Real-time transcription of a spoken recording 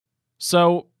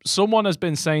So, someone has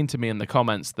been saying to me in the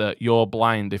comments that you're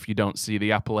blind if you don't see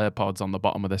the Apple AirPods on the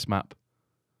bottom of this map.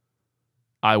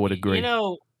 I would agree. You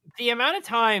know, the amount of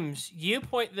times you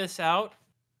point this out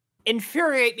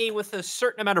infuriate me with a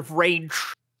certain amount of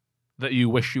rage. That you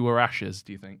wish you were Ashes,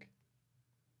 do you think?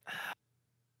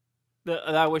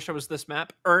 I wish I was this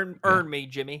map. Earn me,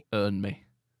 Jimmy. Earn me.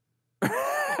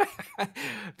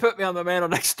 Put me on the mantle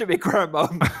next to me,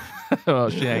 Grandmom. Well,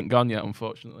 she ain't gone yet,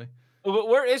 unfortunately.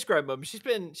 Where is Grandmom?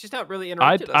 She's not really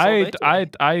interrupted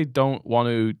us. I don't want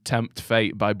to tempt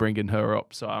fate by bringing her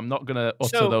up, so I'm not gonna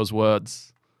utter those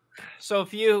words. So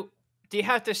do you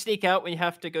have to sneak out when you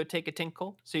have to go take a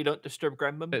tinkle so you don't disturb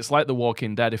Grandmom? It's like The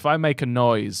Walking Dead. If I make a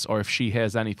noise or if she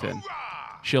hears anything,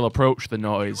 she'll approach the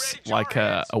noise like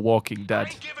a Walking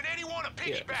Dead.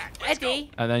 Yeah.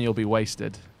 Eddie. And then you'll be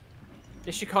wasted.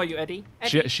 Does she call you Eddie?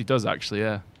 She does actually,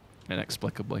 yeah,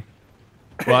 inexplicably.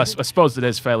 Well, I suppose it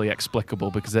is fairly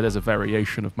explicable because it is a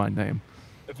variation of my name.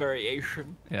 A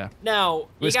variation. Yeah. Now,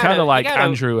 it's kind of like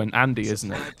Andrew and Andy,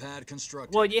 isn't it?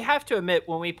 Well, you have to admit,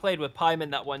 when we played with Pyman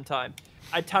that one time,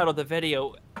 I titled the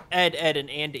video Ed,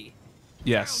 and Andy.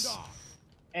 Yes.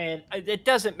 And it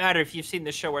doesn't matter if you've seen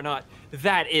the show or not.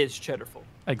 That is Cheddarful.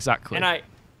 Exactly.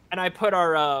 And I put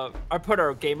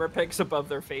our gamer pics above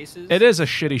their faces. It is a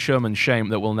shitty Sherman shame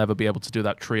that we'll never be able to do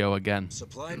that trio again.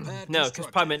 No, because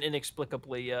Pyman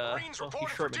inexplicably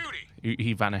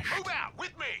he vanished.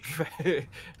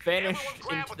 Vanished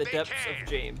into the depths of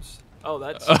James. Oh,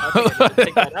 that's I think I need to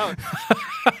take that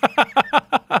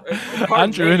out.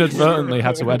 Andrew inadvertently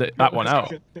had to edit that one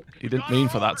out. He didn't mean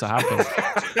for that to happen.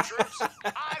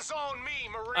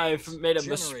 I've made a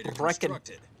missprechen.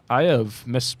 I have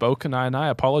misspoken, and I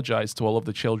apologize to all of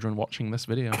the children watching this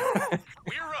video.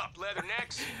 We're up,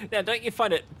 Leathernecks. Now, don't you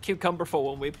find it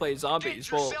cucumberful when we play zombies?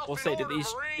 We'll say to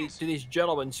these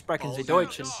gentlemen, sprechen Sie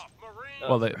Deutsch, and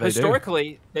well, they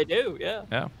historically they do, yeah.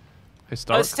 Yeah,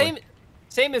 historically.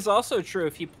 Same is also true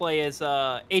if you play as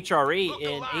HRE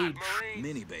in Age.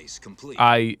 Minibase complete.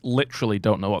 I literally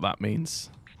don't know what that means.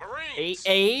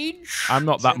 Age? I'm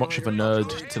not that much of a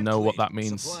nerd to know what that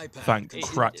means. Thank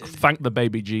the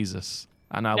baby Jesus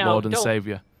and our Lord and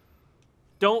Savior.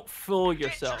 Don't fool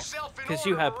yourself, because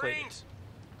you have played it.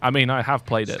 I mean, I have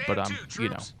played it, but you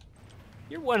know.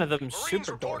 You're one of them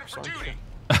super dorks, aren't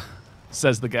you?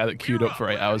 Says the guy that queued up for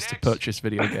 8 hours to purchase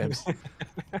video games.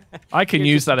 I can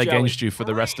use that against you for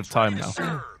the rest of time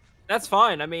now. That's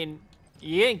fine. I mean,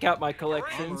 you ain't got my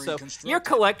collection, so your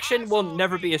collection will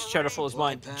never be as cheddarful as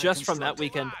mine, just from that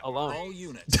weekend alone. All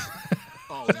units.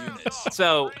 All units.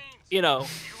 So, you know,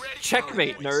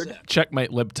 checkmate, nerd.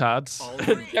 Checkmate, libtards.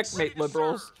 Checkmate,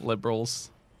 liberals. Liberals.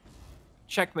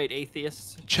 Checkmate,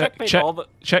 atheists.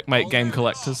 Checkmate, game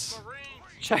collectors.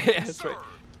 That's right.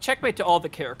 Checkmate to all the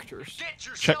characters.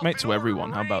 Checkmate to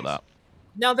everyone. How about that?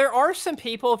 Now, there are some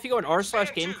people, if you go on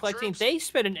r/game collecting, they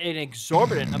spend an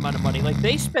exorbitant amount of money. Like,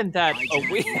 they spend that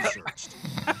a week.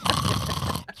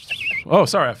 Oh,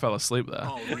 sorry, I fell asleep there.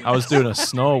 I was doing a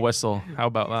snore whistle. How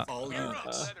about that?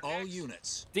 All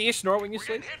units. Do you snore when you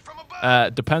sleep?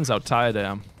 Depends how tired I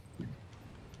am.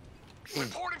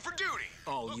 Reporting for duty.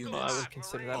 All units. I would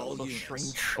consider that a little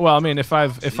strange. Well, I mean, if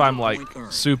I'm like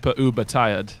super uber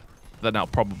tired, then I'll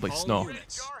probably snore.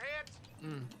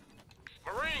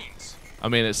 I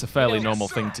mean, it's a fairly normal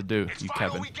thing to do, you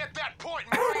Kevin.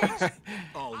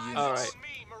 All right.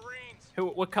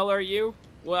 What color are you?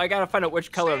 Well, I gotta find out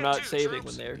which color I'm not saving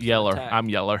when they're yeller. attacked. I'm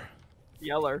yeller.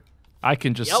 Yeller. I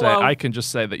can just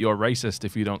say that you're racist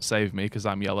if you don't save me because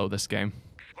I'm yellow this game.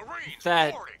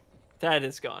 That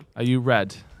is gone. Are you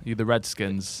red? Are you the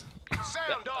Redskins?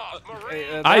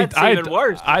 That's even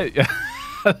worse.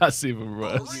 That's even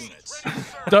worse.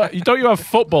 Don't you have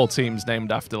football teams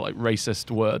named after like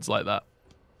racist words like that?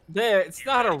 It's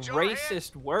not a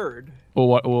racist word.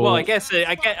 Well, I guess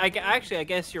I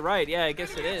guess you're right. Yeah, I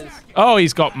guess it is. Oh,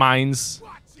 he's got mines.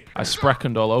 I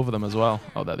spreckened all over them as well.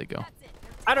 Oh, there they go.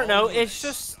 I don't know. It's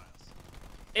just,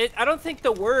 I don't think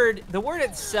the word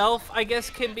itself, I guess,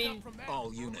 can be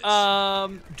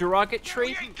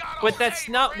derogatory, but that's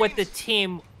not what the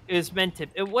team is meant to.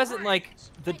 It wasn't like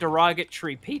the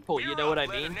derogatory people. You know what I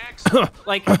mean?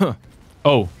 Like,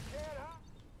 oh,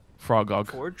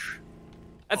 Frogog. Forge.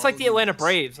 That's like the Atlanta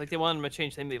Braves. Like they wanted them to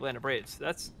change the name of the Atlanta Braves.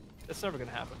 That's never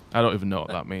gonna happen. I don't even know what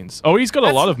that means. Oh, he's got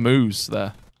a lot of moves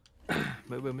there.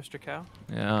 Moo Moo, Mr. Cow.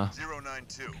 Yeah.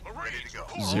 092, ready to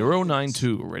go.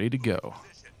 092, ready to go.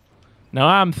 Now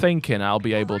I'm thinking I'll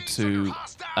be able to.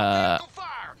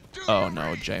 Oh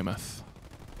no, Jameith.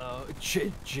 Oh,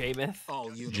 Jameith.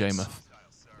 Jameith.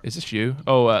 Is this you?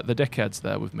 Oh, the dickhead's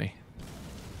there with me.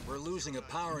 We're losing a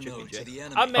power node to the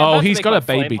enemy. Oh, he's got a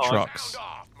baby trucks.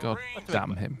 God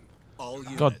damn him. All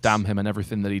units. God damn him and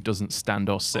everything that he doesn't stand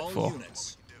or sit All for.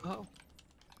 units. Oh,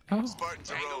 Oh. Spartans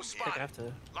are I rogue think I here. have to.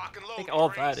 Lock and I load, think all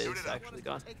that Marines. is actually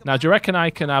gone. Now, do you reckon I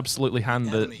can absolutely hand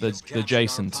the, Enemy has the captured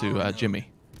Jason our power to node. Jimmy?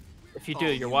 If you do,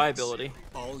 All your Y units. ability.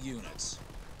 All units.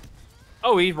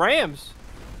 Oh, he rams.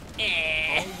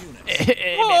 All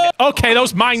units. Okay,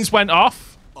 those mines went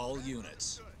off. All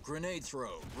units. Grenade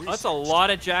throw. That's a lot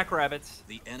of jackrabbits.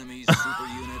 The enemy's super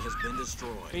unit has been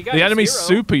destroyed. You got The your enemy's zero.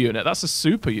 super unit. That's a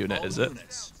super unit, All is it?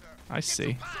 units. I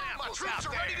see. My troops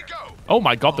are ready to go. Oh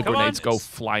my god, the Come grenades on. go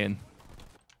flying.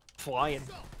 Flying.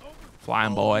 Flying,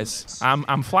 All boys. units.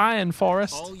 I'm flying,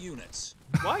 Forrest. All units.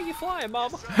 Why are you flying,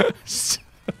 Mom? It's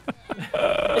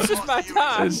It's just my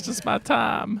time. just my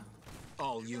time.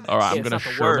 All units. All right, I'm Yeah, it's gonna not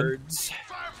the Sherman. words.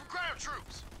 Fire from ground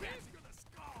troops.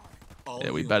 All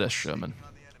Yeah, we units. better Sherman.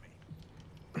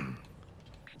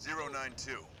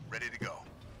 092, ready to go.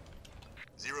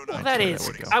 Well, that is,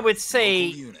 we go. I would say,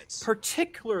 Local units.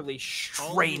 particularly All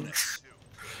strange. units.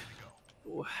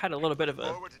 Ooh, had a little bit of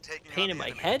a Forward to taking pain out in the my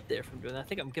enemy. head there from doing that. I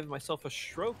think I'm giving myself a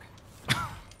stroke.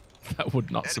 That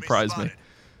would not Enemy surprise me.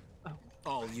 spotted.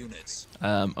 All units.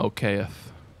 Okay.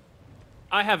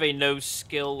 I have a no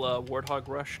skill Warthog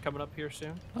rush coming up here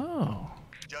soon. Oh.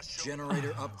 Just show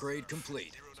generator upgrade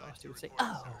complete. So I would say,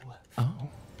 oh, Oh.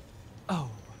 oh,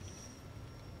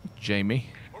 Jamie.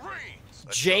 Marines.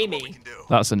 Jamie.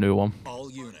 That's a new one.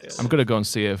 All units. I'm gonna go and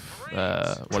see if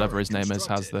whatever his name is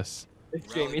has this.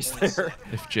 if Jamie's there.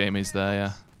 If Jamie's there,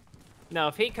 yeah. Now,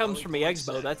 if he comes from the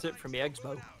Expo, that's it from the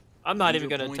Expo. I'm not even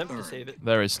going to attempt to save it.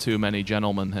 There is too many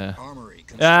gentlemen here. Armory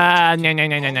Ah, constructed. nah,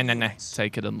 nah, nah, nah, nah, nah.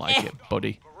 Take it and like it,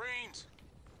 buddy. Marines.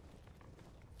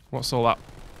 What's all that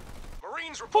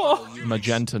Marines report. Oh,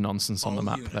 magenta nonsense on the All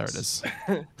map? There it units.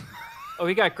 is. oh,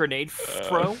 he got grenade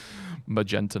throw.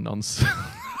 Magenta nonsense.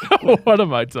 What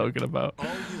am I talking about? All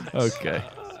units. Okay.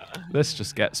 This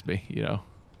just gets me, you know.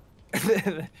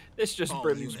 This just All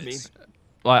brims me. units.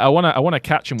 Like I wanna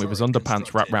catch him with his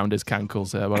underpants wrapped round his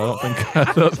cankles here, but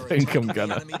I don't think I'm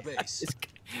gonna. Enemy base.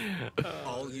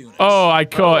 All units. Oh, I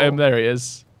caught him. There he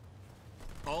is.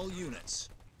 All units.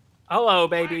 Hello,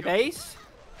 baby base.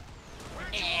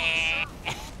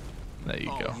 There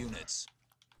you All go. units.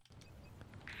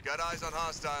 Got eyes on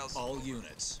hostiles. All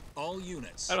units. All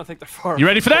units. I don't think they're far. You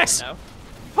ready for this? now.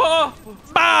 Oh,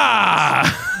 Ah!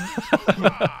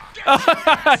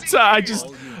 I just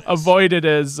avoided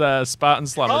his Spartan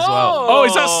slam as well. Oh,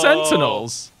 is that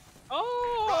Sentinels? Allies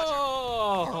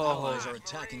oh. are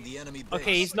attacking the enemy base.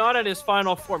 Okay, he's not at his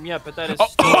final form yet, but that is. Oh,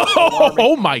 still alarming.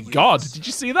 oh my God! Did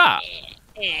you see that?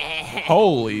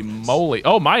 Holy moly!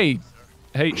 Oh, my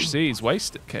HC's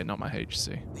wasted. Okay, not my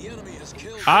HC. The enemy has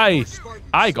killed I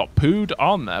Spartans. got pooed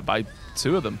on there by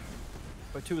two of them.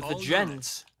 But two of the All gens.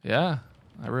 units. Yeah,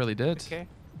 I really did. Okay.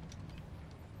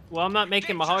 Well, I'm not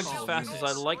making my hogs as fast as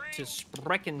I'd like to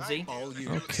sprechen sie. All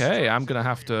units. Okay, I'm gonna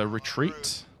have to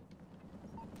retreat.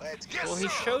 Well, he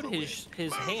showed his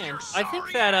hand. I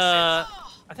think that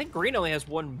I think green only has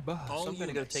one buff, so I'm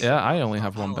gonna go take Yeah, I only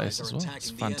have one Allies base as are well. attacking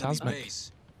It's the enemy fantastic.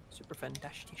 base. super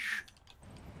fantastic.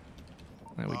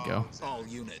 There we go. All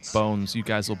units. Bones, you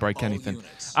guys will break All anything.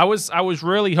 units. I was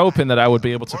really hoping that I would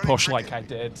be able to push like I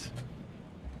did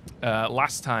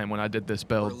last time when I did this We're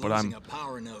build, but losing a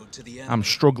power node to the enemy. I'm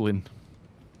struggling.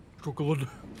 Struggled.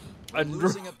 We're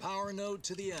losing a power node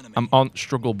to the enemy. I'm on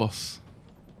struggle bus.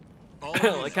 All like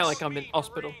units. kind of like I'm in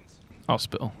hospital.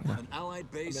 Hospital. Yeah. An allied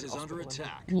base is under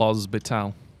attack.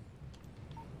 L'Hospital.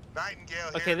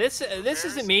 Okay, this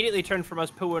is immediately turned from us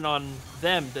pooing on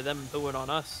them to them pooing on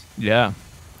us. Yeah.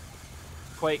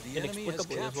 Quite The enemy has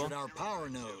inexplicably as captured well. our power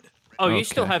node. Oh, you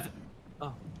still Okay. have.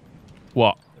 Oh,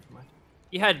 What? never mind.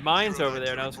 You had mines over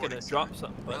there, and I was gonna drop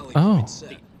something. But Rally Oh. point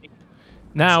set.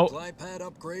 Now, Supply pad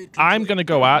upgrade I'm complete. going to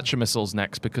go Archer missiles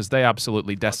next because they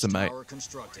absolutely decimate Tower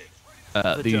constructed.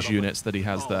 these gentleman. units that he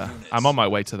has All there. units. I'm on my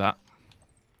way to that.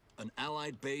 An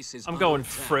allied base is I'm under going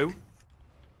attack. through.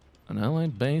 An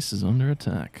allied base is under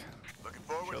attack. Looking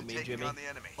forward Show to me, taking Jimmy. on the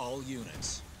enemy. All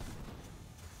units.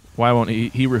 Why won't he?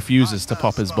 He refuses to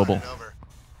pop his bubble.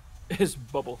 His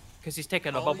bubble, because he's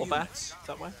taking a All bubble units. bath. Is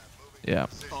that why? Yeah.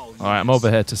 All All right, I'm units.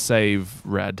 over here to save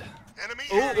red. Enemy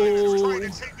Ooh. is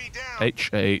trying to take me down.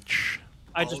 HH.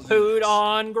 I All just units. pooed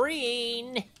on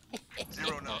green.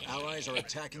 Our allies are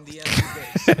attacking the enemy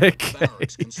base. Okay.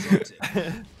 Barracks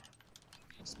constructed.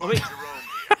 Wait.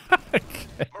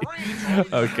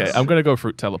 Okay, I'm gonna go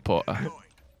fruit teleporter.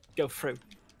 Go through.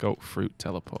 Go fruit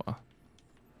teleporter.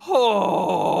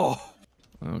 Oh.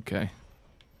 Okay.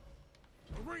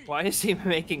 Why is he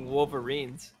making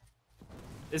Wolverines?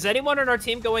 Is anyone on our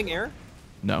team going air?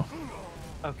 No.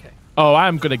 Okay. Oh,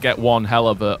 I'm going to get one hell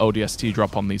of a ODST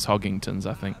drop on these Hoggingtons,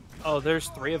 I think. Oh, there's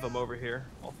 3 of them over here.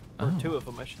 Or 2 of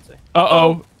them, I should say.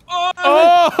 Uh-oh. Oh!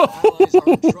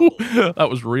 Oh! That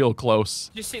was real close.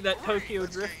 Did you see that Tokyo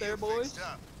drift there, boys?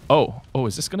 Oh,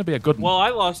 is this going to be a good one? Well, I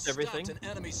lost everything.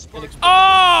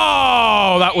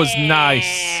 Oh, that was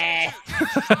nice.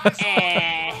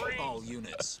 All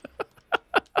units.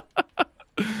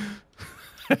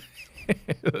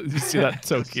 You see that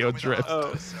Tokyo drift?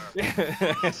 Oh.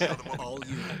 All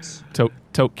units.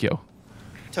 Tokyo.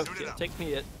 Tokyo. Take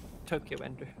me to Tokyo,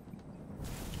 Ender.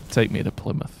 Take me to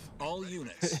Plymouth. All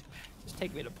units. Just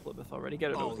take me to Plymouth already.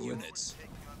 Get it All over units.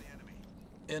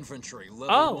 Infantry level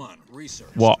Oh. 1 research.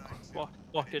 What? with.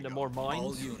 Walked into more All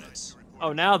mines. units.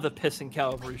 Oh, now the pissing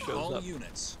cavalry shows All up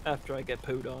units. after I get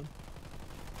pooed on.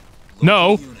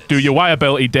 No, Local units. do your Y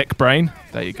ability, dick brain.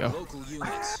 There you go. Local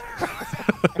units.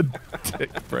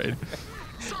 Dick brain.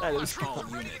 That is All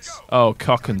cool. units. Oh,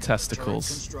 cock and Turret testicles.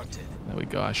 constructed. There we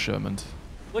go, I Shermaned.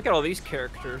 Look at all these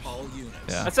characters. All units.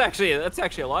 Yeah. That's actually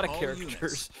a lot of All characters.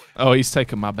 units. Oh, he's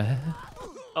taking my bed.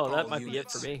 Oh, that All might be it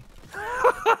units. for me.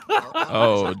 Our allies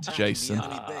Oh, are attacking the Jason.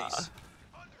 enemy base.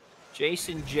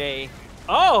 Jason J.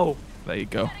 Oh! There you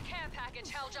go.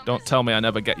 Don't tell me I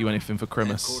never get you anything for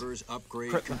Christmas. Headquarters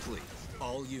upgrade complete.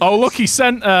 All units. Oh, look, he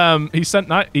sent thingies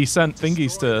to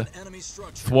Destroy an enemy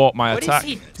structure. thwart my What attack. is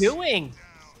he doing?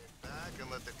 Back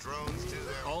and let the drones do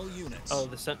their all units. Oh,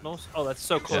 the Sentinels? Oh, that's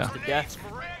so close Yeah. to death.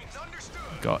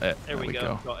 Got it. There we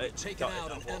go. Got it. Taking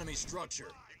Got out it. an enemy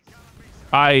structure.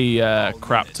 I All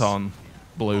crapped units. on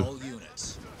blue All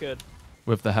units. Good.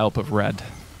 with the help of red.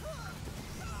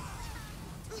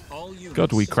 All units.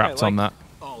 God, we This guy crapped on that.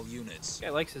 All units. This guy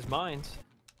likes his mines.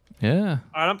 Yeah.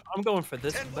 All right, I'm going for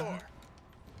this.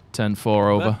 10-4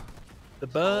 over. The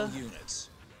All buh. units.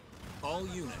 All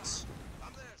units.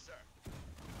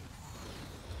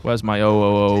 Where's my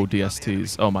OOO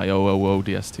DSTs? Oh, my OOO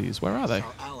DSTs. Where are they?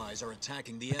 Our allies are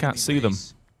attacking the I can't enemy see them.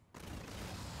 base.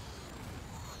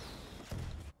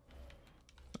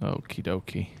 Okie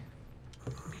dokie.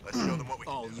 Let's show them what we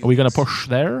can do. Are we going to push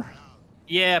there?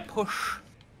 Yeah, push.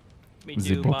 Let me do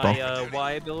Zip up. my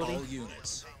Y ability. All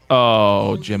units.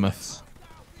 Oh, Jimmoth.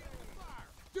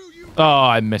 Oh,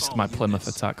 I missed my Plymouth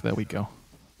attack. There we go.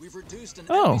 We've reduced an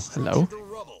Oh, enemy structure hello. to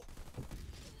rubble.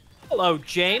 Hello,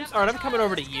 James. All right, I'm coming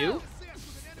over to you.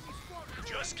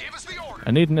 Just give us the order.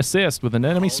 I need an assist with an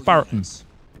enemy All Spartan. units.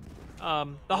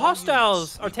 The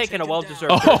hostiles are taking a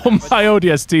well-deserved. Oh, break, but my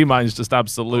ODST mines just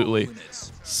absolutely All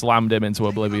units. slammed him into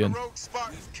oblivion.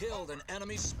 We've killed an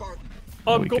enemy Spartan.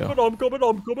 I'm we go. coming. I'm coming.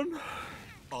 I'm coming.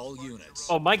 All units.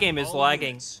 Oh, my game is All lagging.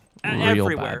 units. Real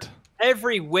Everywhere. bad.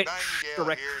 Every which Nightingale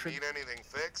direction. here. Need anything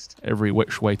fixed? Every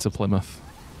which way to Plymouth.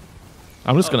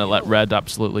 I'm just going to let red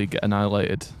absolutely get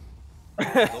annihilated.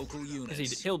 Local Because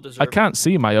units. he'll deserve I can't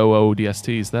see my OO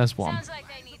DSTs. There's one.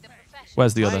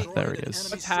 Where's the other? Destroyed There he an is. enemy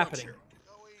What's happening? structure.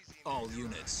 All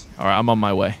units. All right, I'm on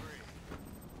my way.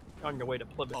 it. On your way to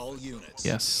Plymouth. All units.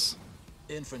 Yes.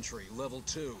 Infantry level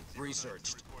 2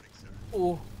 researched.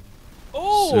 Oh.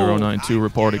 Oh. 092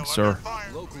 reporting, sir.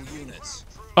 Local units.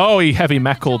 Oh, he heavy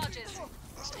meckled.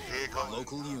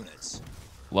 Local units.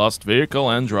 Lost vehicle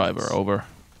and driver. Over.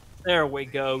 There we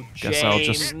go. Guess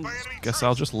James.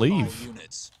 I'll just All leave.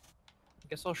 units.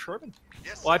 Guess I'll Sherman.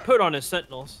 Well, I put on his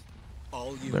sentinels. All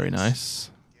units. Very nice.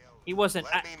 He wasn't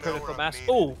at critical mass.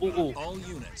 Oh, oh, All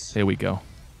units. Here we go.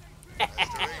 oh.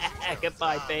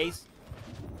 Goodbye, face.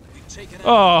 We've taken out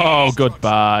Oh, an enemy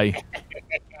goodbye.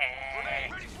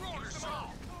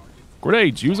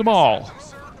 Grenades, use them all.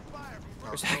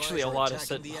 There's actually a lot of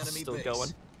sentinels still going.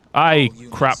 I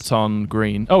crapped on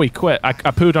green. Oh, he quit. I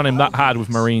pooed on him that hard with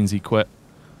Marines. He quit.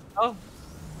 Oh.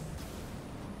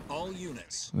 All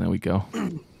units. There we go.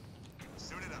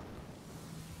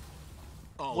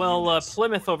 All Well, units.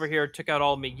 Plymouth over here took out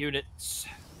all my units.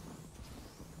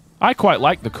 I quite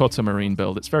like the Cutter Marine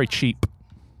build. It's very cheap.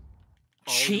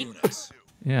 All cheap. units.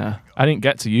 Yeah. I didn't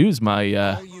get to use my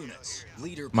All units.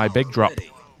 Leader my power big drop. ready.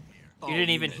 You All didn't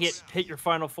even units. hit your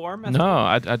final form? That's No,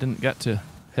 I didn't get to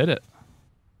hit it.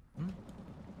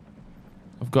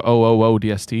 I've got OOO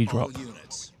DST drop. All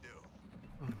units.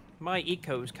 My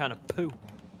eco's kind of poo.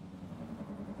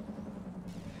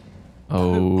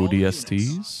 Oh,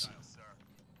 DSTs?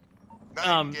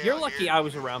 You're lucky I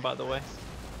was around, by the way.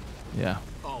 Yeah.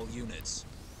 All units.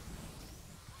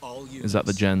 All units. Is that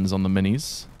the gens on the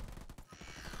minis?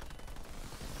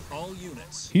 All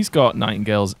units. He's got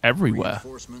Nightingales everywhere.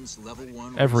 Reinforcements level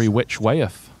 1 Every research. which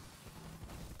wayeth.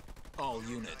 All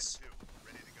units.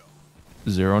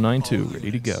 092,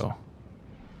 ready to go.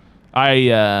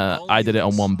 I did it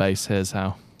on one base. Here's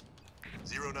how.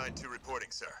 092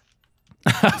 reporting, sir.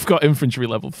 I've got infantry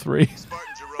level 3.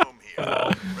 Spartan Jerome here.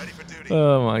 Ready for duty.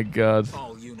 Oh my god.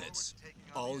 All units.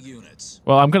 All units.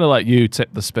 Well, I'm going to let you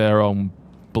tip the spear on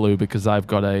Blue because I've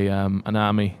got a an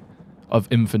army of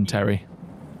infantry.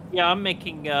 Yeah, I'm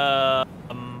making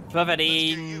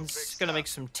Wolverines, gonna make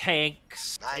some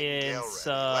tanks, and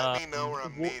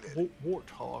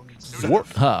warthogs.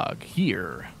 Warthog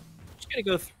here. Just gonna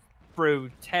go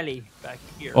through Telly back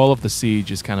here. All of the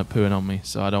siege is kind of pooing on me,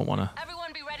 so I don't want to.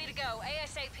 Everyone be ready to go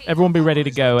ASAP. Everyone be ready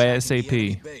to go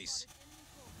ASAP.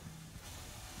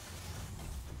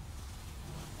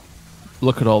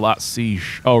 Look at all that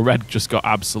siege. Oh, Red just got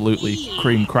absolutely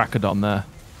cream crackered on there.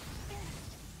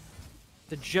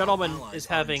 The gentleman is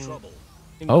having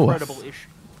incredible issues.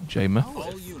 Jamer.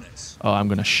 Oh, I'm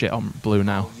going to shit on Blue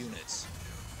now.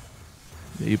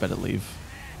 Yeah, you better leave.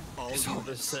 All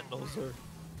the sentinels are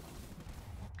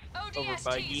over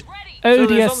by you.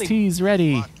 ODST's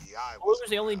ready. Blue's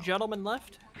the only gentleman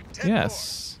left?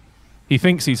 Yes. He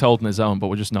thinks he's holding his own, but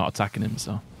we're just not attacking him,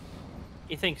 so.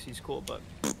 He thinks he's cool, but...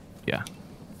 Yeah.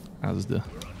 As the...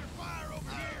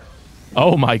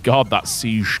 Oh my god, that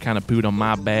siege kind of pooed on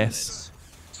my base.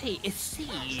 See, it's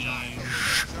siege.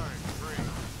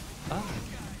 Oh.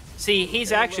 See,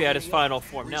 he's actually at his final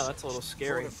form now. That's a little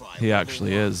scary. He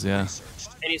actually is, yeah.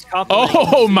 And he's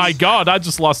oh my god, I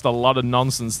just lost a lot of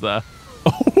nonsense there.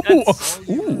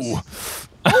 Ooh.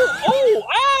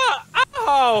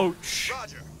 Ouch!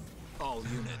 All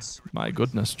units. My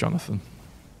goodness, Jonathan.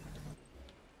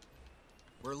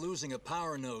 We're losing a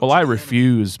power node. Well, I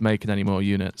refuse making any more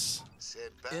units.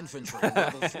 Infantry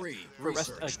level 3. For the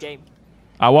rest of the game.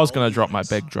 I was going to drop my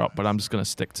big drop, but I'm just going to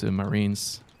stick to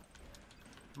Marines.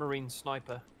 Marine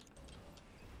sniper.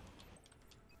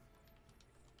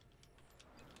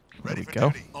 There we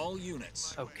go. All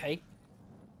units. Okay.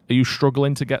 Are you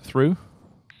struggling to get through?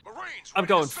 I'm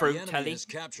going through, Telly.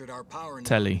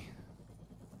 Telly.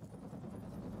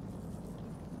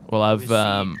 Well,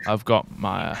 I've got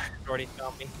my... Already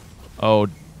found me. Oh,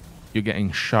 you're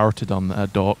getting shouted on there,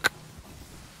 Dork.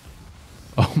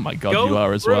 Oh my god, you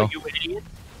are as well. You idiot.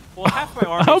 Well, half my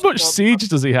army How much siege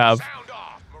does he have?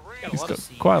 He's got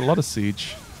quite a lot of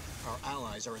siege. Our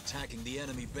allies are attacking the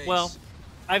enemy base. Well,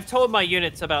 I've told my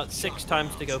units about 6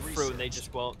 times to go through, and they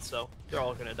just won't, so they're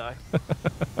all gonna die.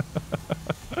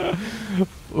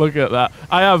 Look at that.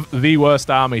 I have the worst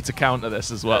army to counter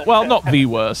this as well. Well, not the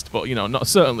worst, but, you know,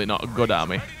 certainly not a good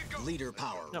army. Leader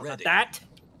power No, ready. not that.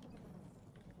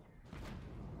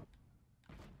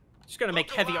 Just gonna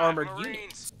make heavy armored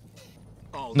units.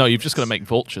 No, you've just got to make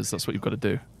vultures. That's what you've got to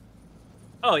do.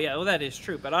 Oh yeah, well that is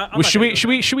true, but Well, should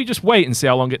we just wait and see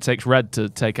how long it takes Red to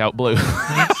take out Blue?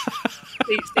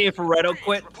 see if Red will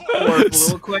quit or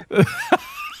Blue will quit.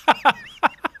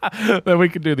 Then we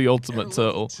can do the ultimate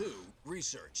turtle. Shall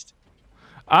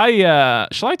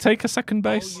I take a second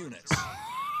base?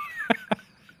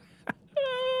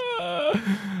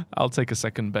 I'll take a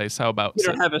second base. How about... You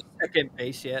don't have a second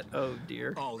base yet. Oh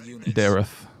dear.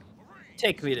 Dareth.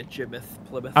 Take me to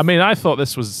Plymouth. I mean, I thought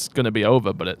this was going to be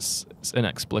over, but it's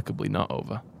inexplicably not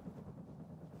over.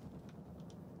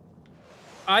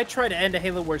 I tried to end a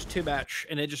Halo Wars 2 match,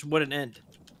 and it just wouldn't end.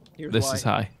 Here's this why. is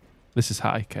high. This is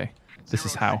high, okay. This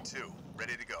is how.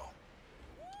 Ready to go.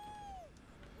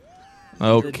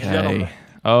 Okay.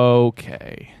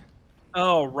 Okay.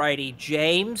 Alrighty,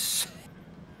 James.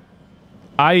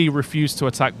 I refuse to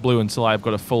attack Blue until I've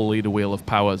got a full leader wheel of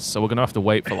powers, so we're going to have to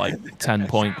wait for like 10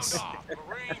 points.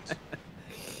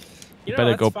 You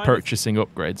better go purchasing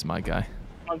upgrades, my guy.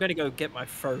 I'm going to go get my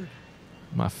third.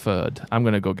 My third. I'm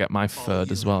going to go get my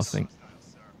third as well, I think.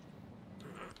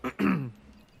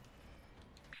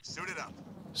 Suited up.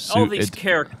 All these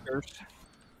characters.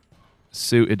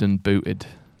 Suited and booted.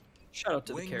 Shout out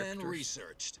to the characters.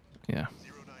 Yeah.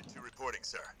 092 reporting,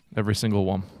 sir. Every single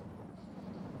one.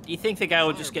 Do you think the guy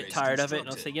will just get tired of it and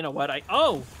he'll say, you know what,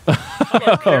 Oh,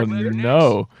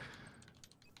 no.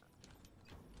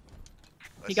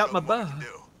 He got my bow.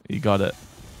 You got it.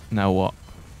 Now what?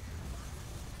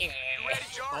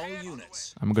 All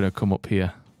units. I'm going to come up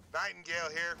here. Nightingale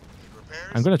here.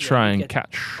 Repairs. I'm going to try and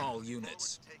catch all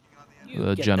units.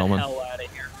 the gentleman. Get the hell out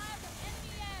of here.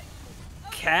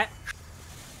 Cat?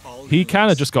 He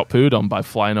kind of just got pooed on by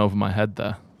flying over my head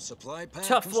there.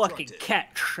 Tough lucky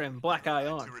catch and black eye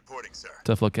on.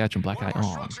 Tough luck catch and black eye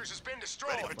on.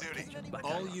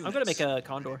 I'm gonna make a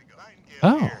Condor.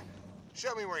 Oh.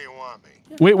 Show me where you want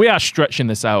me. We are stretching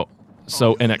this out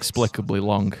so inexplicably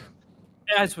long.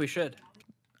 As we should.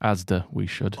 We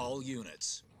should. All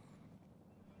units.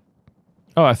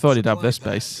 Oh, I thought he'd have this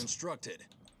base.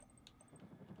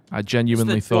 I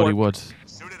genuinely thought he would.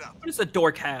 What does the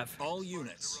dork have? All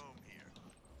units.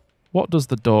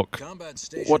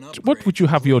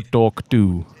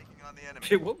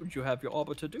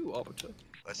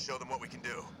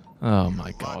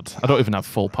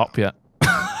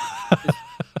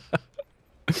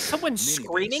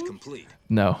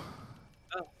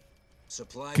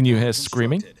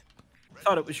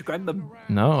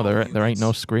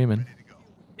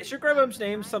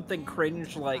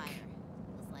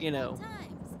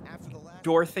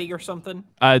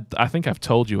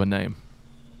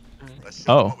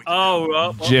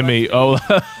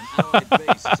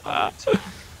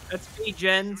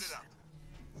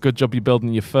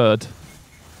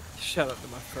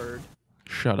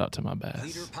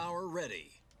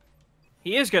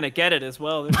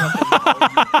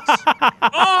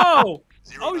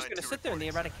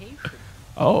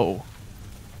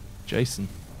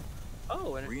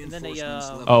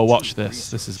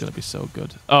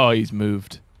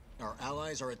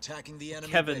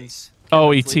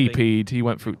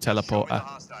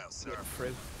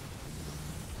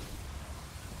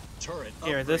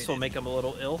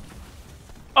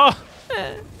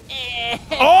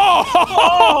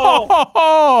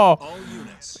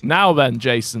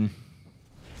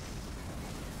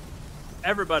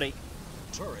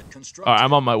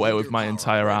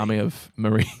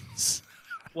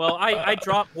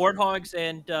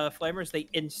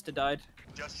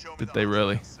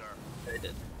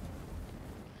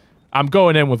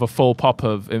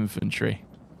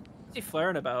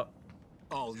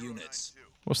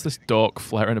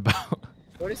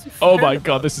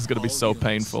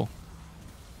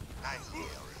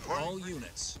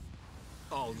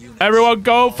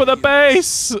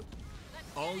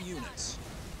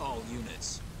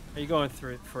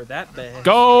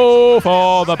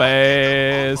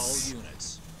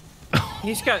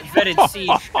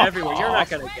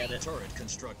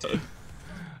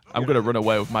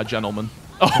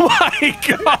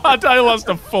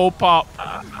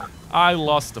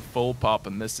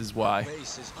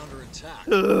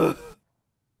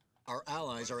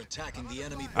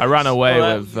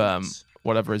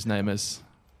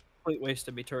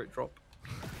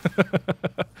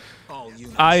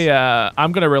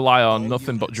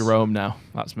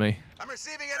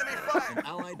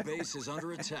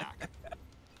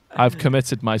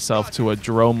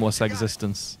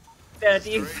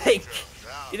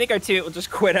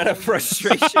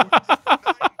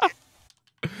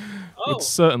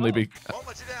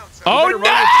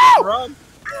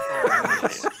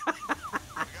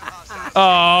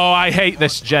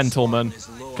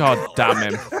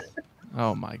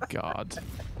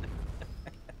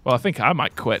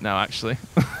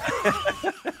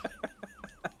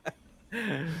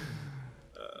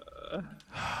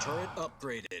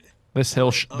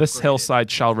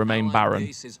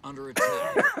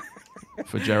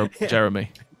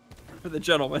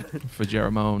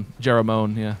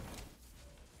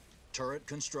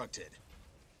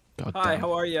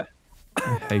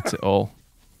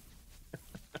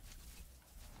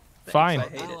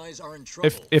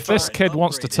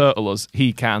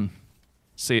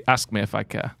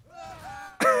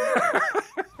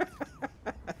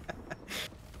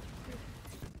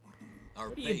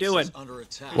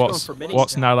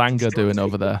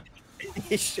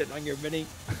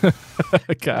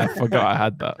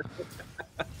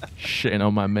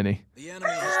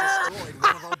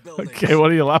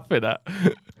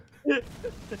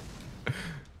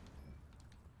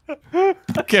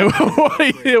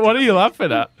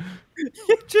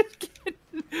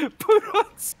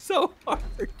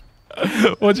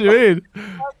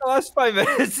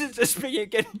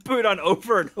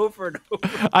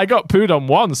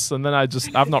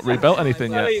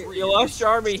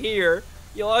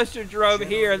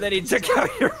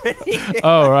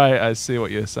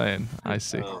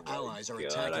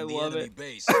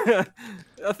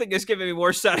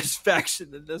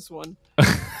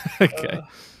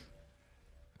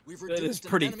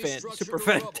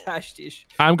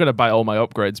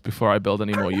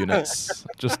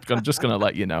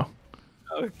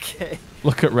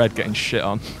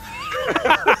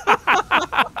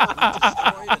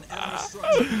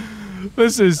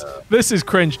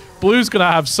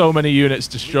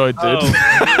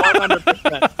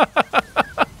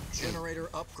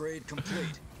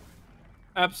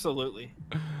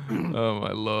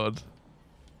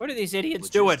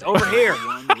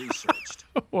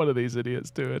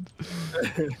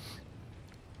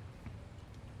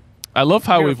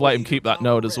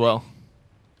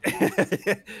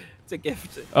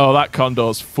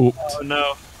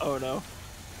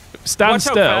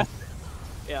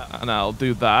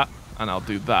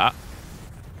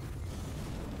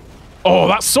 Oh,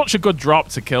 that's such a good drop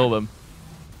to kill them.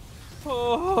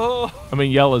 Oh. I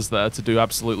mean, Yella's there to do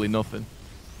absolutely nothing.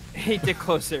 He did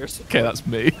close theirs. Okay, that's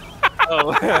me.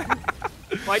 Oh.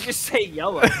 Why'd you say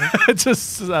Yella?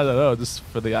 Just, I don't know, just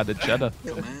for the added cheddar.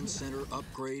 Command center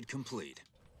upgrade complete.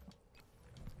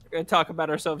 We're going to talk about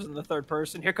ourselves in the third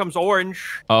person. Here comes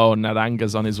Orange. Oh,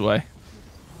 Naranga's on his way.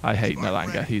 I hate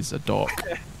Naranga. He's a dork.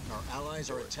 Our allies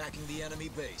are attacking the enemy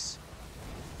base.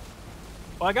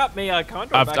 Well, I got me a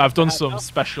Condor. I've done some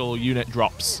special unit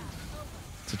drops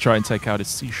to try and take out his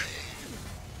siege.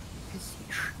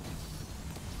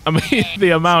 I mean,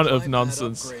 the amount of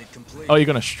nonsense. Oh, you're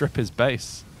gonna strip his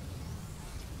base.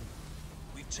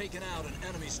 We've taken out an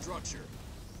enemy structure.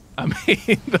 I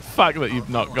mean, the fact that you've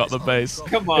not got the base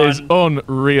on. is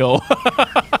unreal.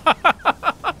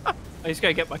 I just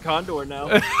gotta get my Condor now.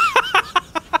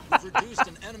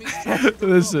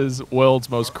 This is world's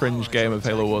most cringe game of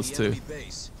Halo Wars 2.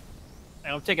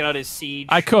 I'm taking out his siege.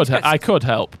 I could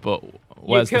help, but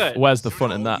where's the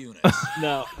fun in that?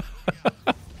 No.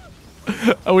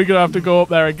 Are we gonna have to go up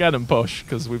there again and push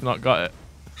because we've not got it?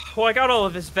 Well, I got all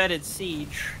of his vetted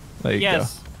siege. There you go.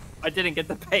 I didn't get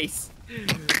the base.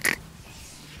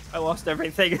 I lost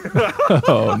everything.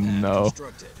 Oh no.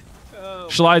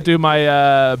 Shall I do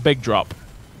my big drop?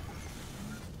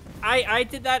 I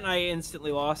did that and I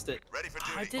instantly lost it.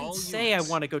 I didn't say I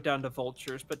want to go down to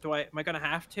vultures, but am I gonna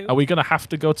have to? Are we gonna have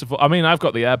to go to? I mean, I've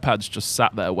got the air pads just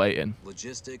sat there waiting.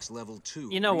 Logistics level 2.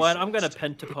 You know what? I'm gonna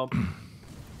pentapump.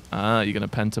 Ah, you're gonna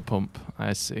pentapump.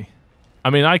 I see. I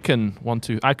mean, I can no,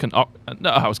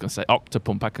 I was gonna say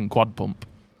octapump. I can quad pump.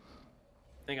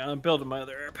 Hang on, I'm building my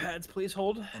other air pads. Please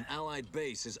hold. An allied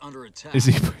base is under attack. Is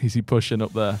he pushing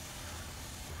up there?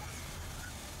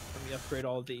 Let me upgrade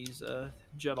all these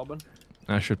gentlemen.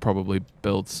 I should probably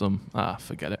build some. Ah,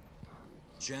 forget it.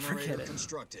 Generator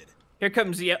constructed. Here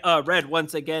comes the red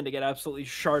once again to get absolutely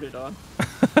sharded on.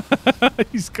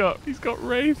 he's got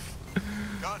Wraith.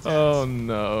 Oh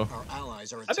no. Our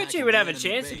allies are I bet you would have a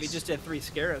chance if you just had 3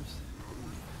 scarabs.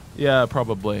 Yeah,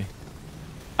 probably.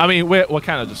 I mean, we're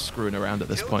kind of just screwing around at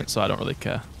this point, so I don't really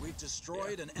care.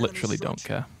 Literally don't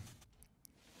care.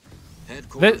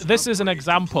 This is an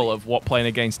example of what playing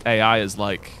against AI is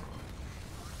like.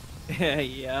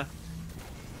 Yeah.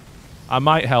 I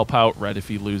might help out Red if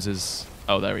he loses.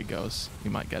 Oh, there he goes. He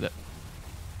might get it.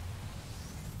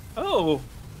 Oh.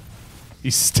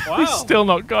 He's still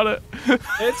not got it.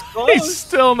 It's close. He's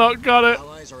still not got it.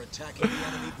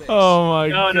 Oh my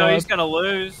god. No, he's gonna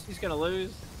lose. He's gonna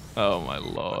lose. Oh my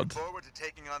lord. Forward to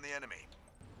taking on the enemy.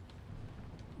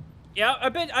 Yeah,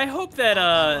 I hope that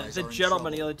the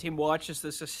gentleman on the other team watches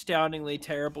this astoundingly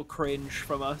terrible cringe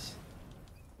from us.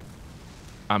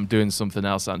 I'm doing something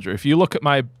else, Andrew. If you look at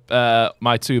my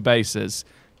my 2 bases,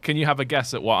 can you have a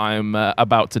guess at what I'm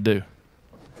about to do?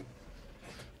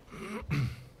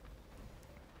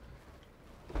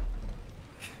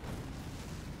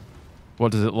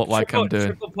 What does it look like I'm doing?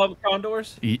 Triple pump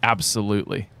Condors?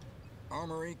 Absolutely.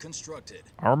 Armory constructed.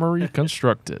 Armory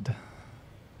constructed.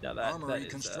 No, Armory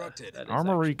constructed.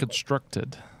 Armory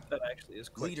constructed. That actually is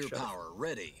quite Leader power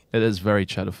ready. It is very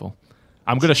cheddiful.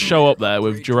 I'm going to show up there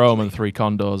with Jerome and 3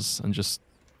 Condors and just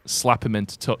slap him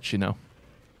into touch, you know.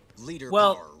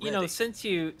 Well, you know, since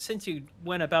you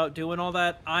went about doing all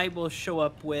that, I will show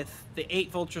up with the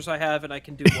 8 vultures I have, and I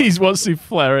can do. What's he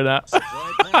flaring at?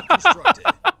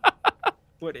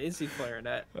 What is he flaring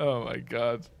at? Oh my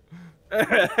god.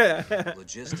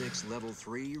 Logistics level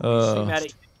 3.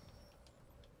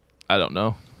 I don't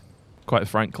know. Quite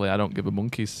frankly, I don't give a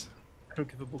monkeys. I don't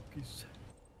give a monkeys.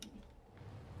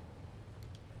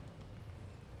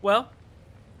 Well,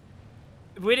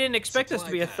 we didn't expect this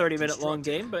to be a 30-minute long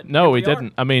game, but no, we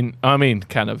didn't. I mean,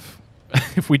 kind of.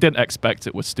 If we didn't expect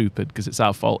it, we're stupid because it's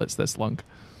our fault. It's this long.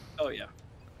 Oh yeah.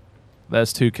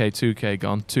 There's 2K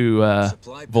gone. 2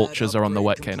 vultures are on the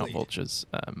wet K, not vultures.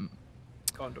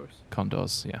 Condors.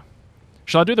 Condors, yeah.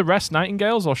 Shall I do the rest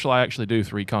Nightingales, or shall I actually do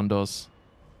 3 Condors?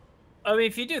 I mean,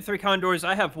 if you do 3 Condors,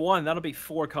 I have 1. That'll be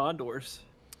 4 Condors.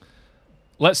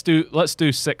 Let's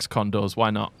do 6 Condors. Why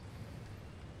not?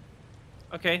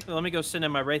 Okay, well, let me go send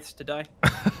in my Wraiths to die.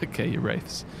 Okay, your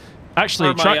Wraiths.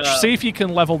 Actually, see if you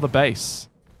can level the base.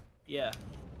 Yeah.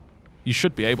 You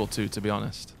should be able to be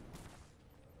honest.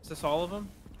 Is this all of them?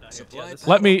 No, yeah,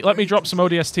 let me drop some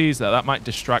ODSTs there. That might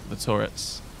distract the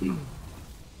turrets.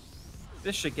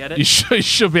 This should get it. You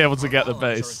should be able to get the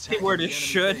base. Keyword is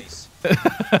should.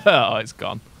 Oh, it's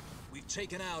gone. We've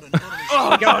taken out an enemy.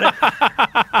 Oh, got it.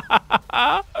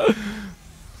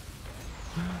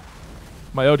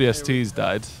 My ODSTs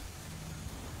died.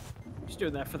 Just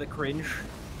doing that for the cringe.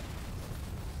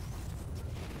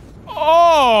 Oh,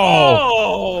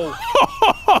 Oh!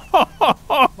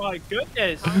 My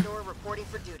goodness. Condor reporting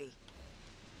for duty.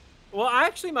 Well,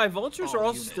 actually, my vultures are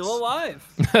all still alive.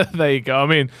 There you go. I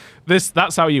mean,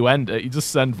 that's how you end it. You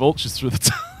just send vultures through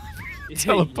the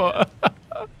teleporter.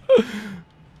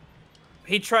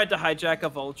 He tried to hijack a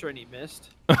vulture and he missed.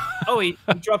 Oh, he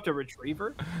dropped a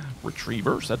retriever.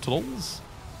 Retriever sentinels.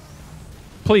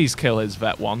 Please kill his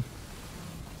vet one.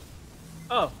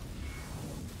 Oh.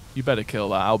 You better kill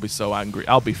that. I'll be so angry.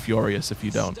 I'll be furious if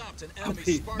you don't.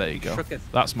 There you go.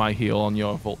 That's my heal on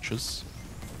your vultures.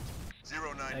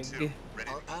 092.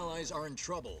 Our allies are in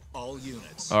trouble. All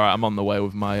units. All right, I'm on the way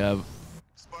with my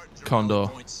Condor.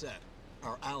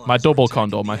 My double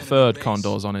Condor. My third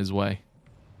Condor's on his way.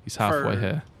 He's halfway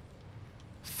here.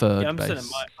 Third I'm base.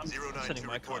 sending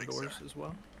my Condors as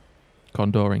well.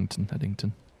 Condorington,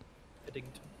 Eddington. I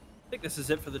think this is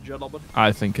it for the gentleman.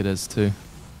 I think it is too.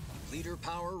 Leader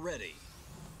power ready.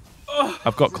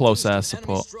 I've got close air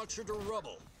support.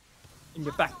 In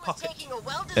your back pocket.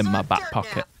 In my back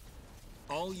pocket.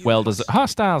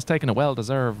 Hostiles taking a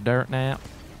well-deserved dirt nap.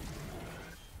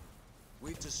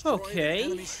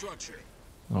 Okay.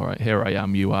 All right, here I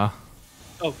am. You are.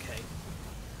 Okay.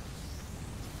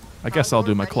 I guess I'll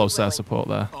do my close air support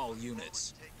there. Oh,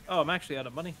 I'm actually out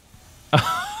of money.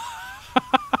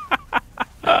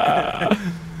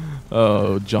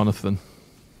 Oh, Jonathan.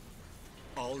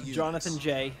 Jonathan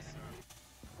J.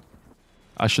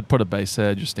 I should put a base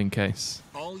here just in case.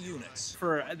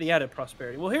 For the added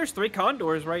prosperity. Well, here's 3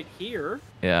 Condors right here.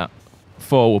 Yeah.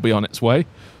 4 will be on its way.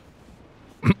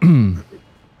 Ready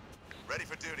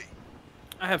for duty.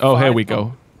 I have Oh, 5 here we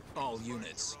go. All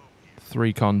units.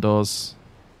 3 Condors.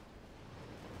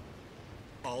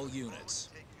 All units.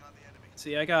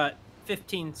 See, I got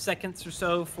 15 seconds or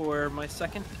so for my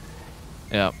second.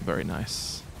 Yeah, very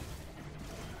nice.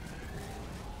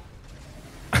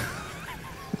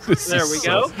 There we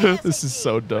go. This is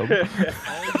so dumb.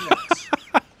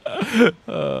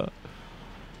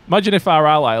 Imagine if our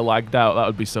ally lagged out. That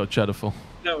would be so cheddar-ful.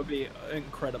 That would be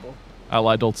incredible.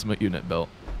 Allied ultimate unit built.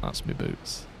 That's me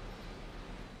boots.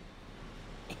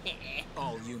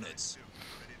 All units.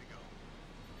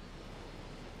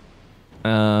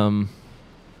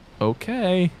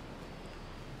 Okay.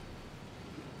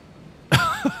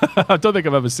 I don't think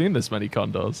I've ever seen this many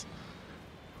Condors.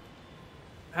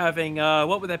 Having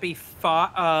what would that be?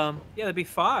 5? Yeah, that'd be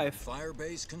 5. Fire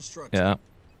base construction. Yeah.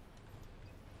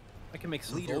 I can make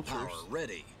some Leader vultures. power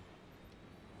ready.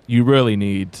 You really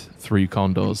need 3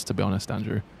 Condors, to be honest,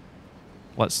 Andrew.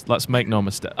 Let's make no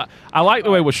mistake. I like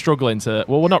the way we're struggling to.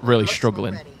 Well, we're not really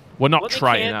struggling. We're not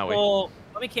trying, are we?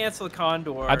 Let me cancel the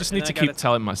Condor. I just need to keep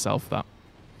telling myself that.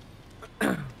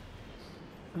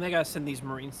 And I gotta send these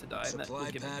Marines to die. And that will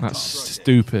give me That's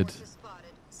stupid.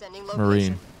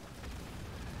 Marine.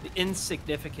 the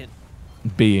insignificant.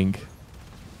 Being.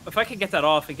 If I could get that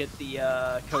off and get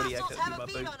the Kodiak to my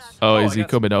boots. Oh, is he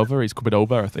coming over? He's coming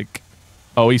over, I think.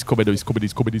 Oh, he's coming.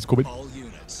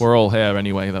 We're all here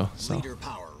anyway, though. So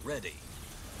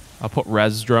I'll put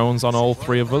res drones on all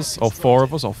 3 of us, or 4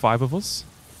 of us, or 5 of us.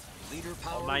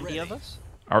 All 90 of us.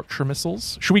 Archer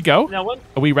missiles. Should we go? Now,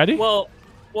 Are we ready? Well,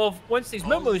 once these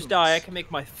Momus die, I can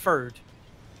make my third.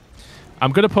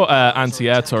 I'm gonna put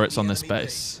anti-air turrets on this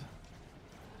base.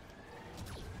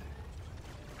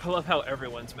 I love how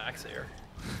everyone's max air.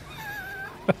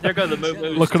 There go the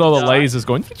Momus. Look at all the lasers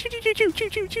going.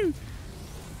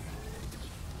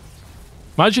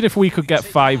 Imagine if we could get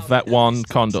 5 Vet 1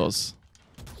 Condors.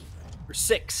 Or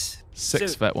 6.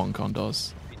 6 Vet 1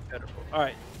 Condors. All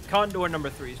right, Condor number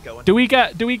 3 is going. Do we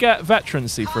get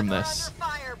veterancy from this?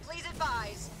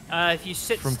 If you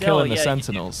sit From still, killing the yeah,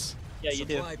 sentinels. You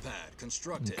do.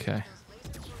 Okay.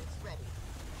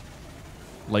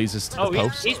 Lasers to the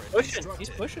post. He's pushing. He's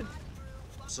pushing.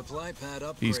 Supply pad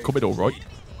upgrade. He's coming all right.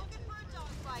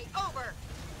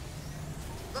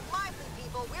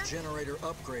 Generator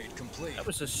upgrade complete. That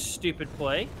was a stupid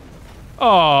play.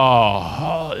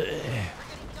 Oh.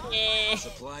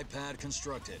 Supply pad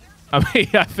constructed. I mean,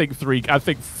 I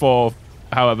think 4,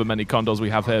 however many Condors we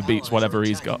have here, beats whatever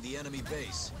he's got. The enemy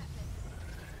base.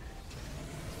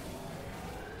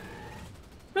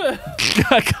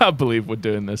 I can't believe we're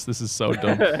doing this. This is so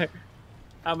dumb.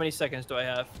 How many seconds do I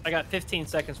have? I got 15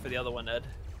 seconds for the other one, Ed.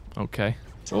 Okay.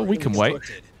 Well, we can wait.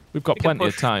 We've got plenty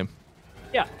of time.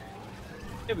 Yeah.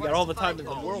 Yeah, we got all the time in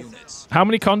the world. How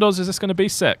many Condors is this going to be?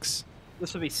 6?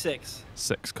 This will be 6.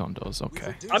 6 Condors,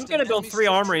 okay. I'm going to build 3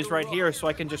 armories right here so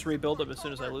I can just rebuild them as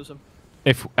soon as I lose them.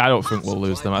 I don't think we'll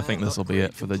lose them. I think this will be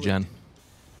it for the gen.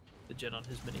 The gen on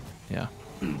his mini. Yeah.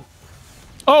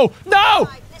 Oh, no!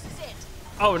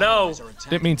 Oh no!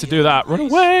 Didn't mean to do that. Run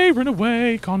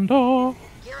away, Condor.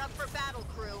 Gear up for battle,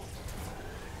 crew.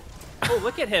 Oh,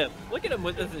 look at him! Look at him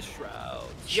with his shrouds.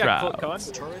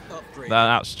 Shrouds. Turret upgraded.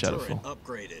 That's dreadful.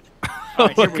 Upgraded.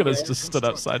 Right, Look at us just stood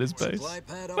outside his base.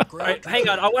 Alright, hang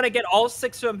on. I want to get all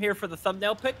 6 of them here for the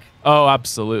thumbnail pick. Oh,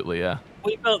 absolutely, yeah.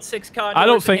 We built 6 Condors. I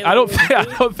don't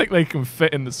think they can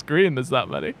fit in the screen. There's that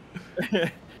many.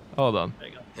 Hold on.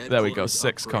 There we go.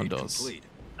 6 Condors. Complete.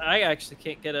 I actually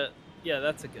can't get a. Yeah,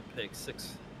 that's a good pick.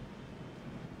 6.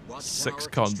 6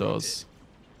 Condors.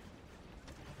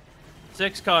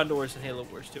 6 Condors in Halo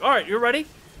Wars 2. All right, you ready?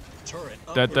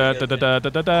 Let's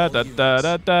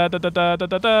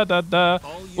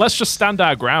just stand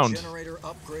our ground. Generator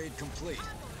upgrade complete.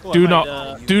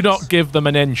 Well, Do not give them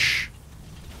an inch.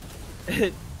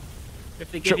 If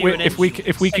they give you an If we inch,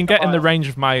 can take get in the a range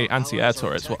of my anti-air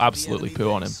turrets, we'll absolutely poo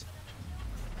on him.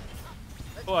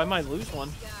 Oh, I might lose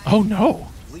one. Oh no!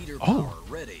 Leader Oh. power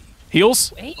ready.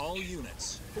 Heals. All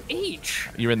units. Each.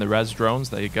 You're in the res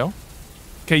drones. There you go.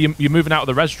 Okay, you're moving out of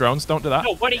the res drones. Don't do that.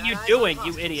 No, what are you doing,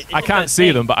 you idiot? I can't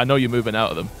see them, but I know you're moving out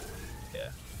of them.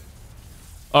 Yeah.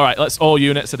 All right, let's all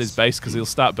units at his base because he'll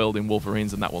start building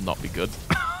Wolverines, and that will not be good.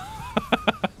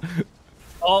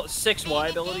 All 6 Y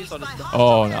abilities on his.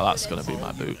 Oh no, that's gonna be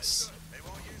my boots.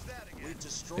 We've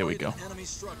destroyed Here we go. an enemy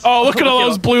structure. Oh, look at all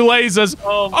those blue lasers.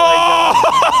 Oh my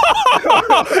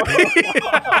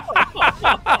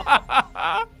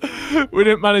Oh! We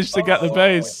didn't manage to get the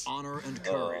base. Honor and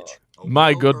courage. A My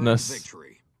well-earned goodness.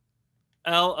 Victory.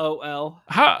 LOL.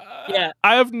 Yeah.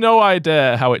 I have no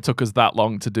idea how it took us that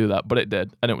long to do that, but it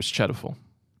did, and it was cheerful.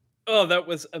 Oh, that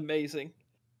was amazing.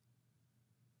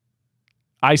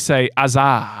 I say,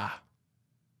 Azar.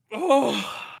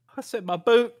 Oh, I said my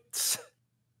boots.